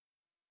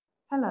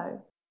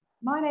Hello,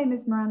 my name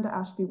is Miranda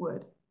Ashby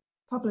Wood,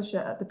 publisher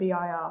at the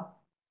BIR,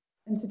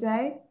 and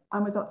today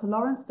I'm with Dr.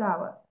 Lawrence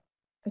Dauer,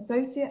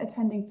 Associate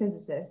Attending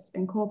Physicist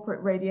and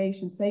Corporate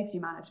Radiation Safety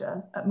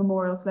Manager at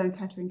Memorial Sloan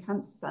Kettering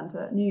Cancer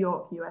Center, New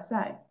York,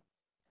 USA.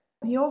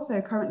 He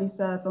also currently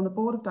serves on the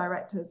Board of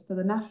Directors for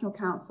the National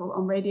Council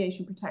on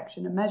Radiation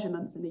Protection and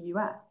Measurements in the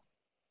US.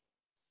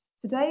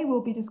 Today we'll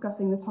be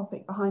discussing the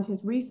topic behind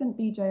his recent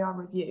BJR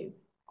review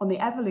on the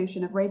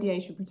evolution of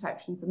radiation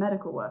protection for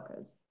medical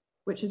workers,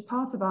 which is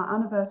part of our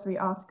anniversary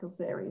article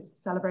series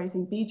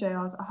celebrating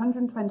BJR's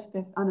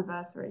 125th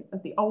anniversary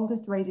as the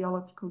oldest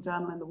radiological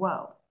journal in the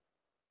world.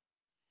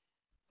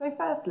 So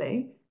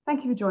firstly,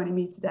 thank you for joining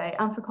me today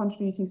and for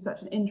contributing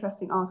such an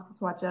interesting article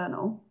to our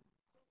journal.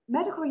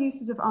 Medical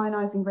uses of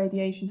ionizing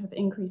radiation have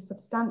increased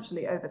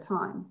substantially over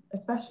time,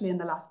 especially in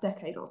the last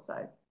decade or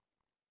so.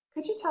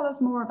 Could you tell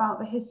us more about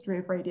the history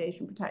of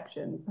radiation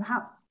protection,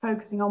 perhaps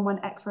focusing on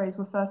when X-rays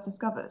were first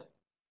discovered?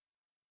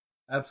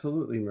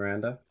 Absolutely,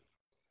 Miranda.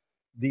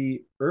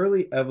 The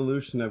early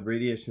evolution of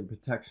radiation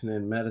protection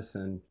in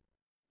medicine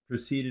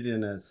proceeded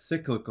in a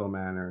cyclical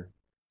manner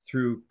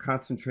through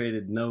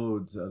concentrated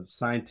nodes of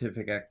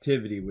scientific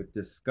activity with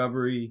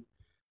discovery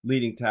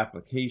leading to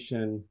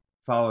application,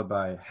 followed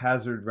by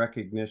hazard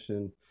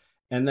recognition,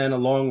 and then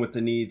along with the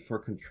need for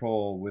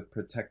control with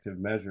protective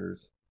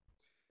measures,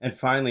 and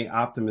finally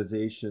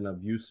optimization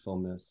of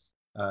usefulness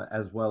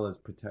as well as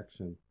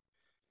protection.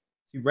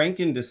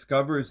 Rankin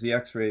discovers the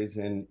X-rays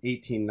in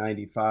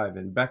 1895,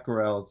 and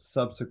Becquerel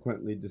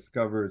subsequently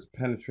discovers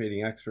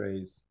penetrating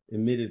X-rays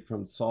emitted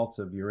from salts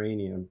of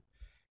uranium.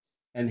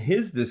 And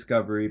his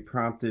discovery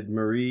prompted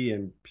Marie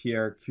and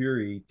Pierre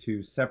Curie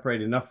to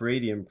separate enough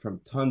radium from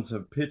tons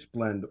of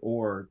pitchblende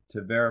ore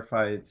to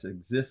verify its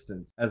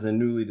existence as a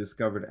newly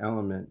discovered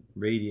element,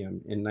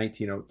 radium, in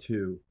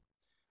 1902.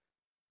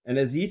 And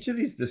as each of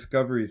these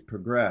discoveries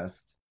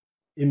progressed,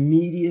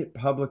 immediate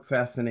public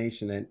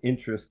fascination and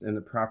interest in the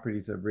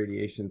properties of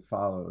radiation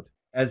followed,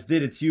 as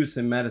did its use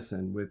in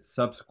medicine, with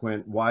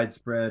subsequent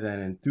widespread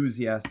and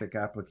enthusiastic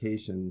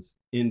applications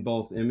in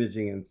both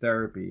imaging and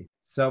therapy,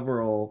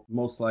 several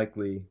most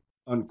likely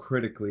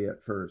uncritically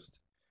at first.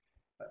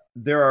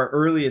 There are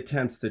early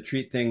attempts to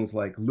treat things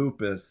like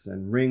lupus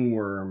and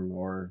ringworm,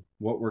 or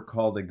what were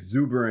called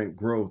exuberant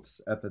growths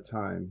at the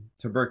time,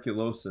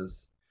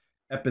 tuberculosis,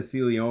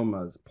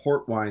 epitheliomas,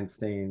 port wine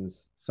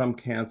stains, some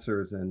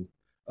cancers, and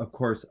of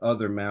course,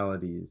 other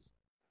maladies.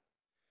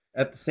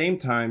 At the same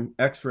time,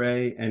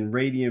 X-ray and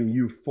radium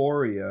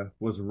euphoria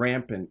was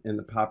rampant in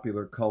the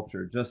popular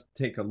culture. Just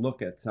take a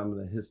look at some of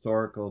the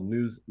historical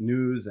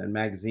news and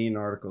magazine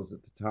articles at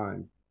the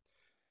time.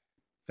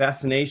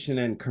 Fascination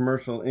and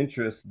commercial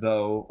interest,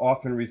 though,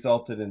 often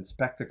resulted in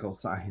spectacle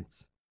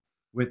science,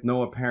 with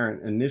no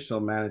apparent initial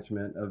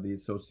management of the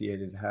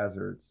associated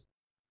hazards.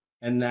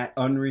 And that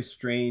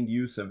unrestrained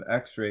use of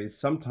X-rays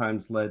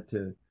sometimes led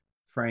to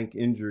frank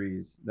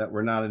injuries that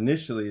were not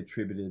initially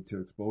attributed to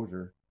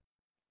exposure.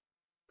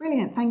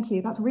 Brilliant, thank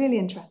you. That's really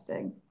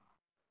interesting.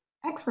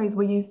 X-rays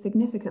were used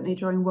significantly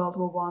during World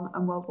War I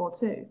and World War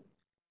II.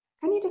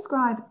 Can you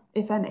describe,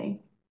 if any,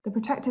 the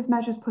protective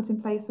measures put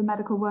in place for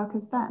medical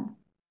workers then?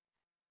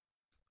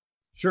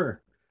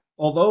 Sure.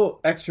 Although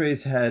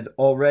X-rays had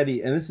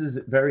already, and this is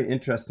a very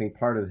interesting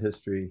part of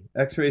history,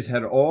 X-rays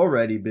had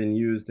already been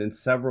used in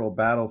several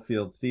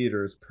battlefield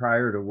theaters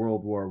prior to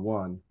World War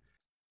I.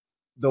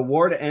 The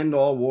war to end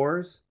all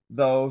wars,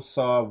 though,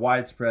 saw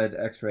widespread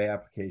X-ray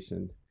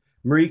application.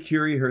 Marie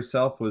Curie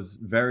herself was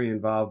very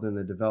involved in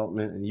the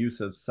development and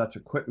use of such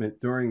equipment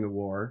during the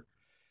war.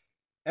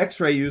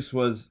 X-ray use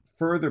was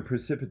further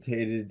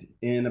precipitated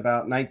in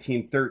about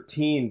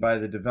 1913 by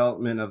the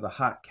development of the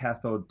hot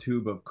cathode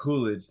tube of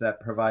Coolidge that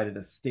provided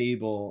a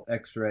stable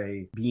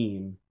X-ray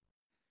beam.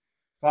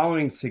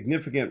 Following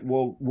significant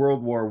World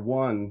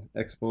War I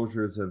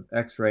exposures of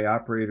X-ray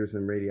operators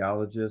and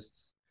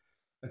radiologists,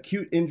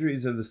 acute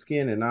injuries of the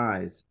skin and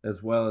eyes,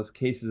 as well as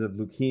cases of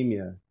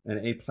leukemia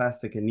and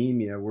aplastic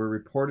anemia, were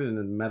reported in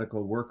the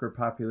medical worker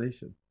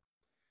population.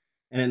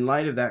 And in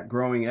light of that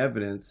growing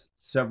evidence,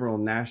 several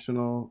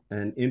national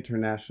and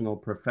international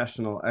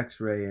professional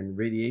X-ray and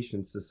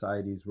radiation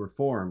societies were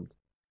formed.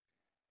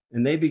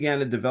 And they began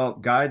to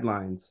develop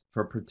guidelines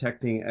for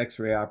protecting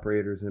X-ray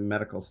operators and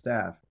medical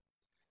staff.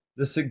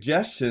 The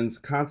suggestions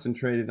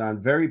concentrated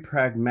on very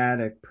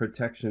pragmatic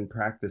protection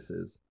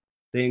practices.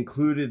 They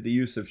included the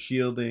use of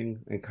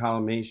shielding and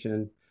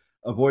collimation,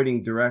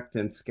 avoiding direct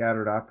and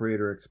scattered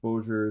operator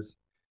exposures,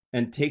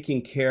 and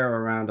taking care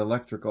around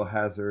electrical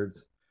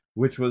hazards,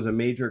 which was a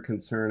major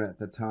concern at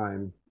the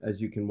time,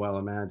 as you can well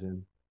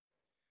imagine.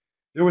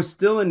 There was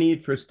still a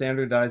need for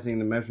standardizing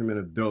the measurement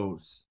of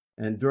dose,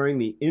 and during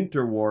the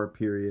interwar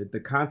period,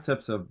 the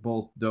concepts of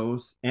both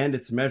dose and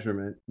its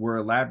measurement were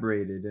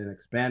elaborated and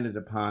expanded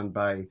upon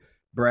by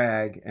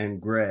Bragg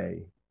and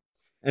Gray.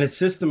 And a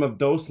system of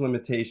dose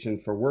limitation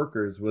for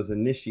workers was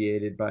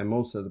initiated by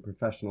most of the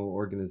professional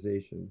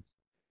organizations.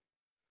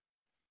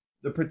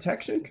 The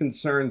protection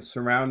concerns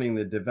surrounding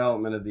the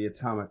development of the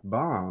atomic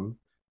bomb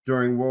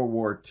during World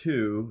War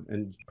II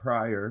and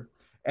prior,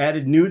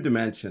 added new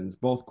dimensions,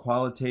 both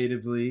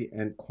qualitatively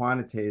and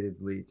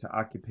quantitatively, to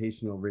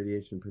occupational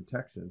radiation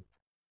protection.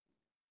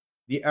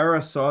 The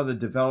era saw the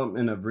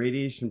development of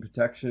radiation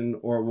protection,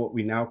 or what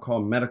we now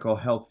call medical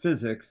health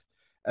physics,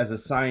 as a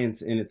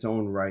science in its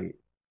own right.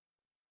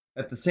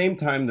 At the same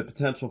time, the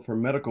potential for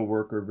medical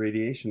worker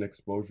radiation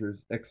exposures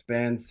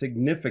expands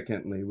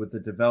significantly with the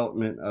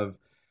development of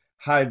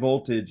high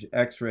voltage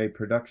X-ray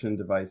production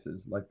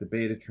devices like the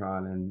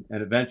Betatron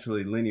and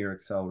eventually linear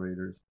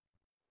accelerators,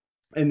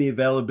 and the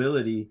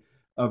availability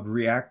of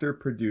reactor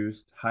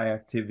produced high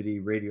activity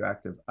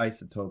radioactive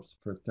isotopes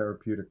for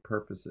therapeutic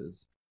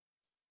purposes.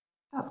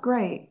 That's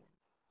great.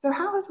 So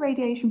how has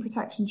radiation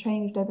protection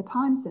changed over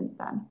time since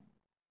then?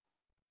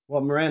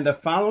 Well, Miranda,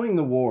 following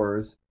the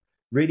wars,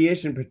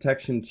 radiation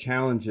protection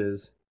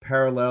challenges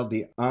paralleled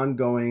the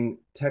ongoing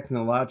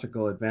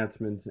technological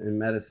advancements in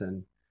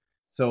medicine.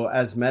 So,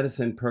 as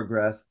medicine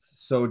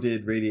progressed, so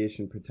did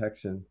radiation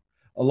protection.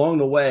 Along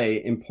the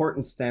way,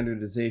 important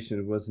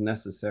standardization was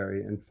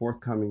necessary and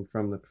forthcoming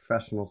from the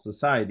professional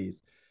societies,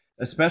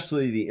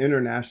 especially the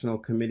International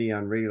Committee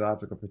on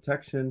Radiological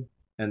Protection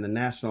and the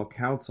National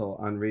Council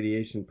on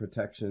Radiation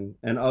Protection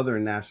and other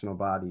national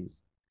bodies.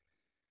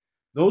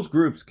 Those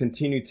groups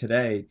continue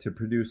today to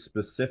produce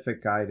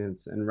specific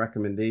guidance and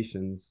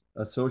recommendations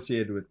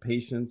associated with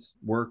patients,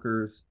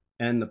 workers,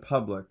 and the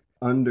public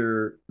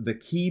under the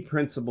key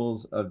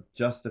principles of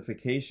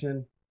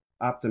justification,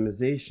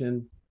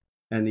 optimization,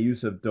 and the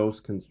use of dose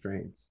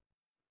constraints.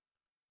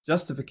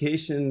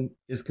 Justification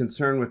is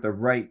concerned with the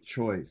right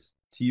choice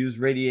to use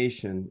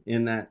radiation,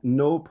 in that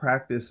no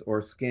practice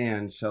or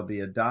scan shall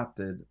be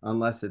adopted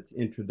unless its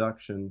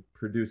introduction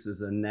produces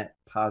a net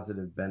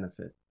positive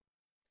benefit.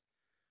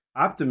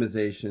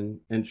 Optimization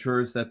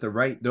ensures that the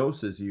right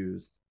dose is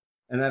used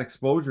and that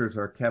exposures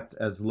are kept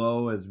as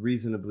low as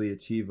reasonably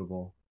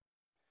achievable.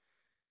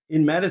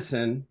 In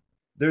medicine,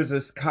 there's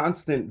this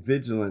constant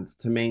vigilance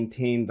to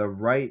maintain the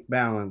right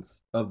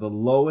balance of the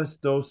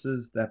lowest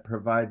doses that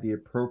provide the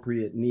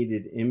appropriate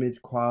needed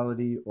image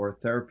quality or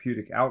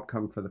therapeutic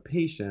outcome for the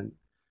patient,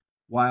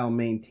 while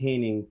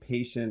maintaining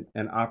patient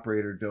and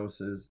operator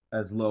doses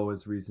as low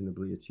as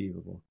reasonably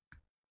achievable.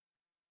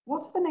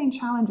 What are the main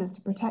challenges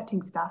to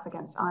protecting staff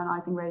against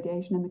ionizing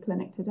radiation in the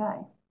clinic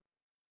today?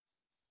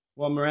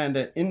 Well,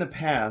 Miranda, in the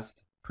past,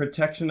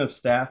 protection of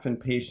staff and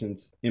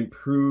patients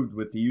improved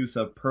with the use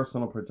of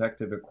personal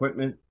protective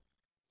equipment,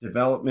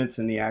 developments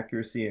in the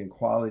accuracy and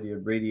quality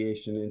of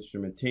radiation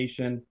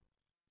instrumentation,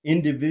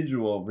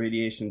 individual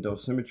radiation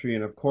dosimetry,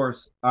 and of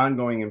course,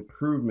 ongoing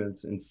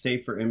improvements in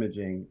safer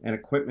imaging and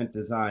equipment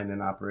design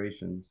and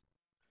operations.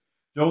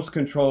 Dose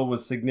control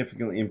was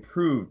significantly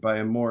improved by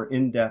a more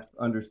in-depth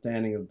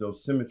understanding of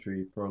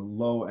dosimetry for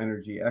low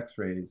energy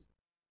X-rays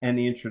and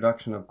the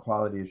introduction of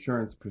quality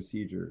assurance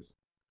procedures.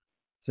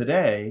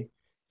 Today,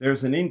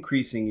 there's an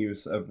increasing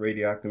use of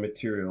radioactive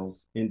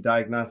materials in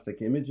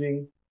diagnostic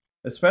imaging,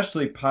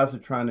 especially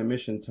positron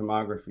emission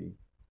tomography,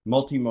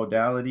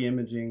 multimodality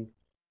imaging,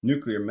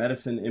 nuclear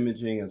medicine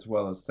imaging, as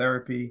well as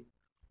therapy,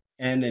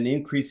 and an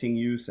increasing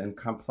use and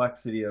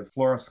complexity of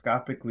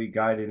fluoroscopically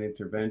guided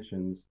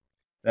interventions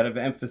that have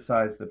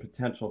emphasized the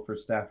potential for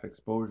staff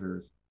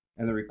exposures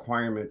and the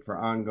requirement for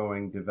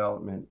ongoing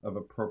development of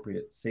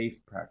appropriate safe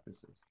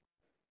practices.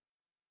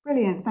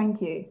 Brilliant,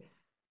 thank you.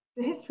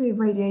 The history of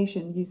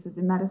radiation uses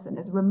in medicine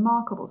is a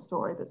remarkable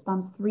story that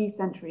spans 3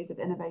 centuries of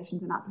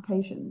innovations and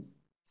applications.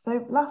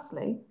 So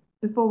lastly,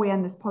 before we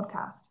end this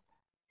podcast,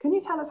 can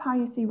you tell us how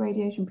you see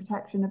radiation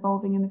protection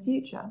evolving in the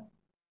future?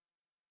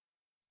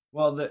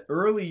 Well, the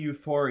early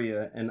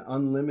euphoria and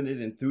unlimited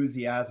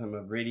enthusiasm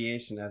of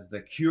radiation as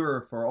the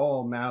cure for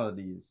all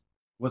maladies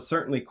was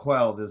certainly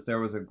quelled as there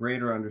was a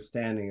greater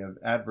understanding of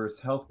adverse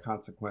health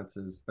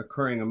consequences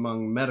occurring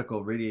among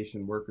medical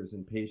radiation workers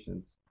and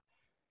patients.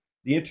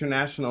 The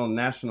international and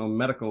national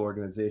medical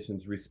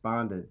organizations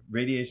responded,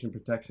 radiation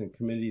protection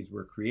committees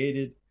were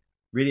created,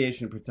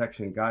 radiation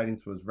protection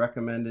guidance was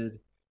recommended,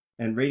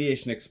 and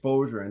radiation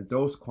exposure and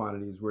dose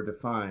quantities were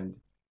defined.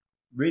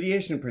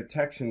 Radiation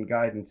protection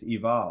guidance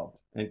evolved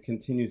and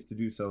continues to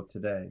do so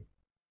today,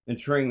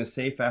 ensuring the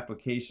safe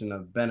application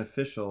of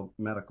beneficial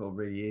medical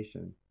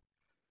radiation.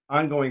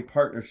 Ongoing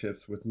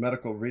partnerships with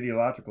medical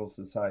radiological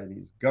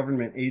societies,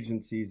 government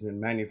agencies, and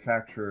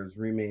manufacturers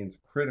remains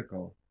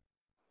critical.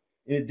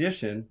 In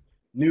addition,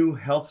 new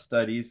health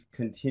studies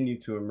continue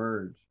to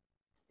emerge,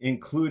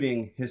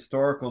 including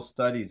historical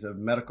studies of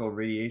medical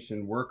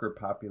radiation worker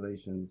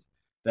populations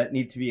that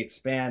need to be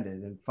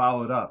expanded and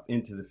followed up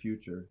into the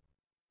future.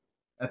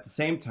 At the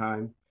same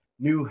time,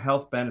 new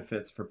health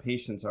benefits for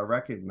patients are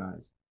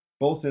recognized,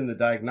 both in the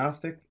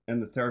diagnostic and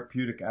the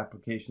therapeutic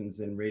applications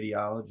in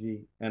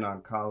radiology and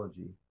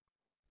oncology.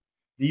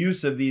 The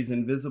use of these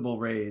invisible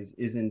rays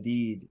is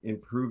indeed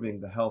improving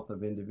the health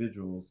of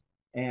individuals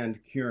and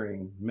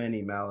curing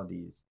many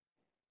maladies.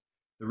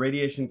 The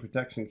radiation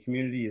protection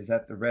community is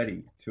at the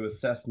ready to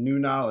assess new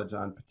knowledge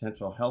on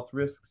potential health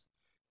risks,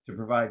 to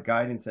provide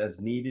guidance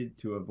as needed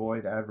to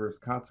avoid adverse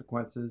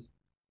consequences,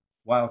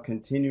 while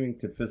continuing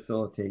to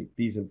facilitate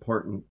these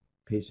important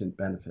patient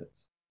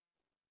benefits.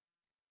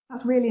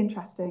 That's really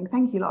interesting.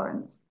 Thank you,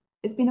 Lawrence.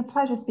 It's been a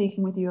pleasure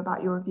speaking with you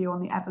about your review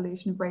on the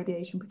evolution of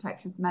radiation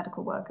protection for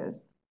medical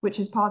workers, which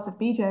is part of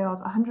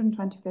BJR's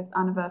 125th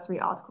anniversary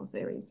article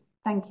series.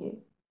 Thank you.